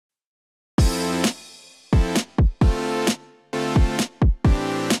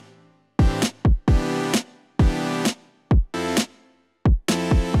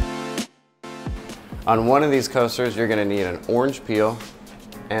On one of these coasters, you're gonna need an orange peel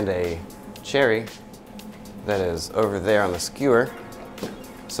and a cherry that is over there on the skewer.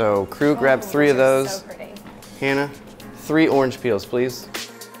 So Crue, grab 3 of those. So pretty. Hannah, 3 orange peels, please.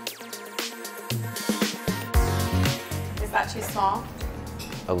 Is that too small?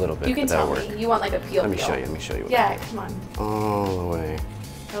 A little bit, You can but that'll tell work. me. You want like a peel. Let me show you. Let me show you. Yeah, come on. All the way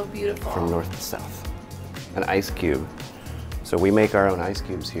Oh, beautiful. from north to south. An ice cube. So we make our own ice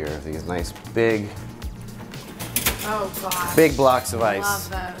cubes here. These nice big Oh gosh. big blocks of ice.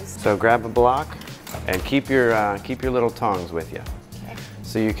 Love those. So grab a block and keep your little tongs with you. Okay.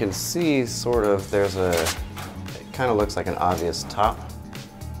 So you can see sort of there's it kind of looks like an obvious top,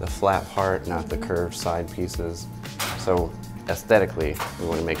 the flat part, not the curved side pieces. So aesthetically, we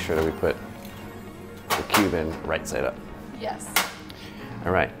want to make sure that we put the cube in right side up. Yes.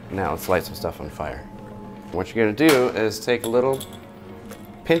 All right, now let's light some stuff on fire. What you're gonna do is take a little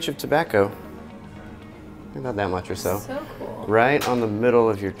pinch of tobacco, not that much or so, So cool. right on the middle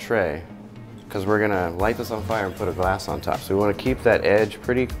of your tray, because we're gonna light this on fire and put a glass on top. So we want to keep that edge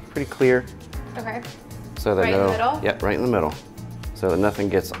pretty clear, Okay. so that Right in the middle? Yep, right in the middle, so that nothing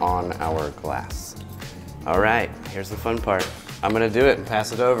gets on our glass. All right, here's the fun part. I'm gonna do it and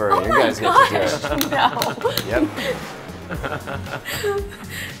pass it over, and you guys get to do it. No. Yep.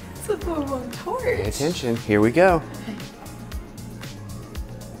 It's a little torch. Pay attention. Here we go. Okay.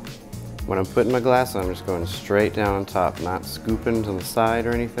 When I'm putting my glass on, I'm just going straight down on top, not scooping to the side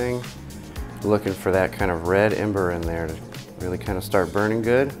or anything. Looking for that kind of red ember in there to really kind of start burning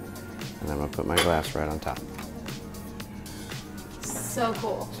good. And then I'm gonna put my glass right on top. So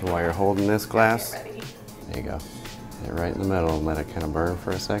cool. So while you're holding this glass, Get ready. there you go. Get it right in the middle and let it kind of burn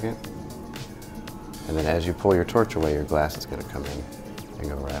for a second. And then as you pull your torch away, your glass is gonna come in and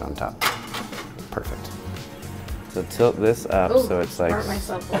go right on top. Perfect. So tilt this up Ooh, so it's like burnt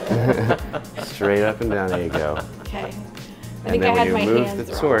myself a little. straight up and down. There you go. Okay. I And think then I had when my you move hands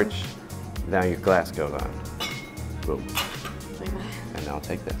the wrong. torch, now your glass goes on. Boom. Like that. And now I'll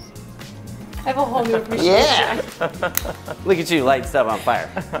take this. I have a whole new appreciation. Yeah! Look at you lighting stuff on fire.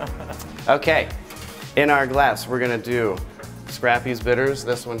 Okay, in our glass, we're gonna do Scrappy's Bitters,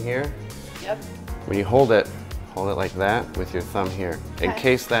 this one here. Yep. When you hold it like that with your thumb here, in Okay.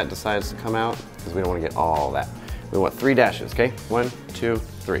 case that decides to come out, because we don't want to get all that. We want 3 dashes, okay? 1, 2,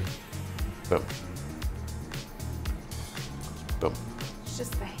 3. Boom. Boom. It's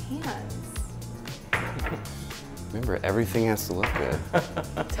just the hands. Remember, everything has to look good.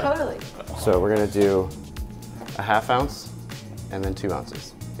 Totally. So we're gonna do a 1/2 ounce and then 2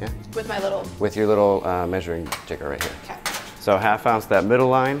 ounces, yeah? With my little. With your little measuring jigger right here. Okay. So 1/2 ounce, that middle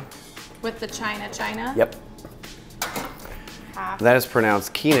line. With the china. Yep. Half. That is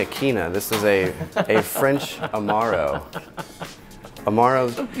pronounced quina quina. This is a French amaro.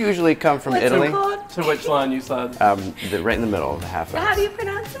 Amaros usually come from What's it Italy. called? To which line you said? Right in the middle, the 1/2 ounce. How do you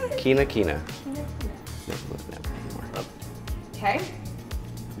pronounce it? Quina quina. Okay.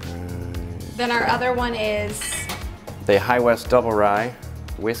 Then our other one is. The High West Double Rye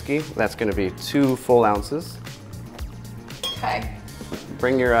whiskey. That's going to be 2 full ounces. Okay.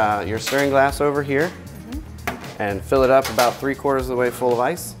 Bring your stirring glass over here and fill it up about 3/4 of the way full of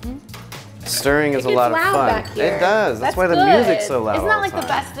ice. Stirring is a lot of loud fun. back here. It does. That's why the good. music's so loud. Isn't all that like the time.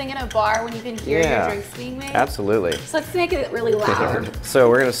 best thing in a bar when you can hear your drinks being made? Absolutely. So let's make it really loud. So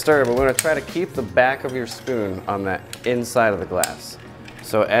we're gonna stir, but we're gonna try to keep the back of your spoon on the inside of the glass.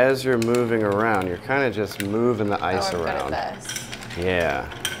 So as you're moving around, you're kind of just moving the ice I'm good around. at this. Yeah.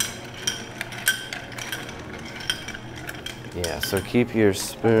 Yeah, so keep your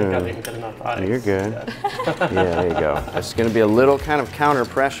spoon. I didn't get enough ice. You're good. Yeah, there you go. It's gonna be a little kind of counter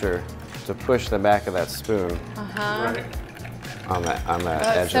pressure to push the back of that spoon Right. on that Oh,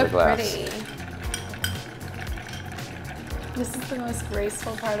 edge it's so of the glass. pretty. This is the most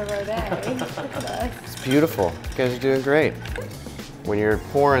graceful part of our day. Look at this. It's beautiful. You guys are doing great. When you're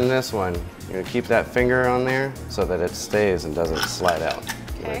pouring this one, you're gonna keep that finger on there so that it stays and doesn't slide out.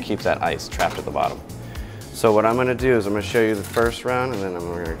 You're gonna Okay. keep that ice trapped at the bottom. So what I'm gonna do is I'm gonna show you the first round and then I'm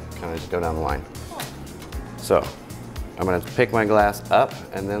gonna kind of just go down the line. So I'm gonna pick my glass up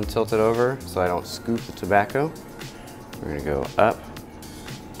and then tilt it over so I don't scoop the tobacco. We're gonna go up,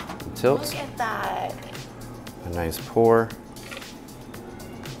 tilt, Look at that. a nice pour,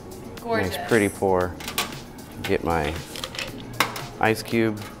 Gorgeous. nice pretty pour. Get my ice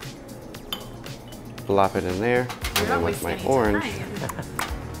cube, plop it in there, and You're then not with wasting my any orange, time.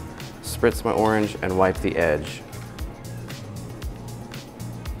 spritz my orange and wipe the edge.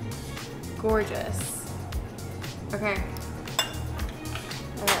 Gorgeous. Okay.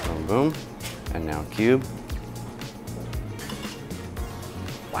 Boom, boom. And now cube.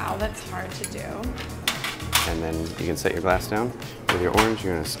 Wow, that's hard to do. And then you can set your glass down. With your orange,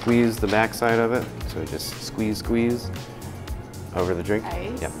 you're gonna squeeze the back side of it. So just squeeze, squeeze over the drink.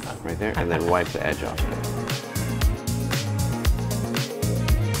 Nice. Yep, right there. And then wipe the edge off of it.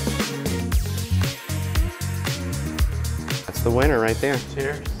 That's the winner right there.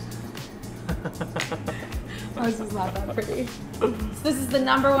 Cheers. Oh, this is not that pretty. So this is the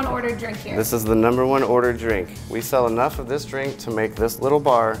 #1 ordered drink here. This is the #1 ordered drink. We sell enough of this drink to make this little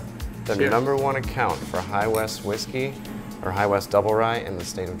bar the Cheers. #1 account for High West whiskey or High West Double Rye in the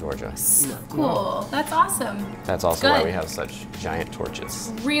state of Georgia. So cool. That's awesome. That's also why Good. we have such giant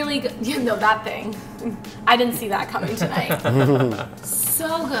torches. Really good. You know that thing. I didn't see that coming tonight.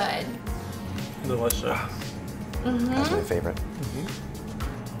 So good. Delicious. That's my favorite.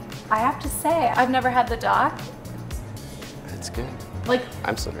 I have to say, I've never had the dock. It's good. Like,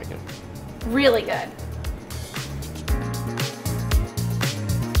 I'm still drinking. really good.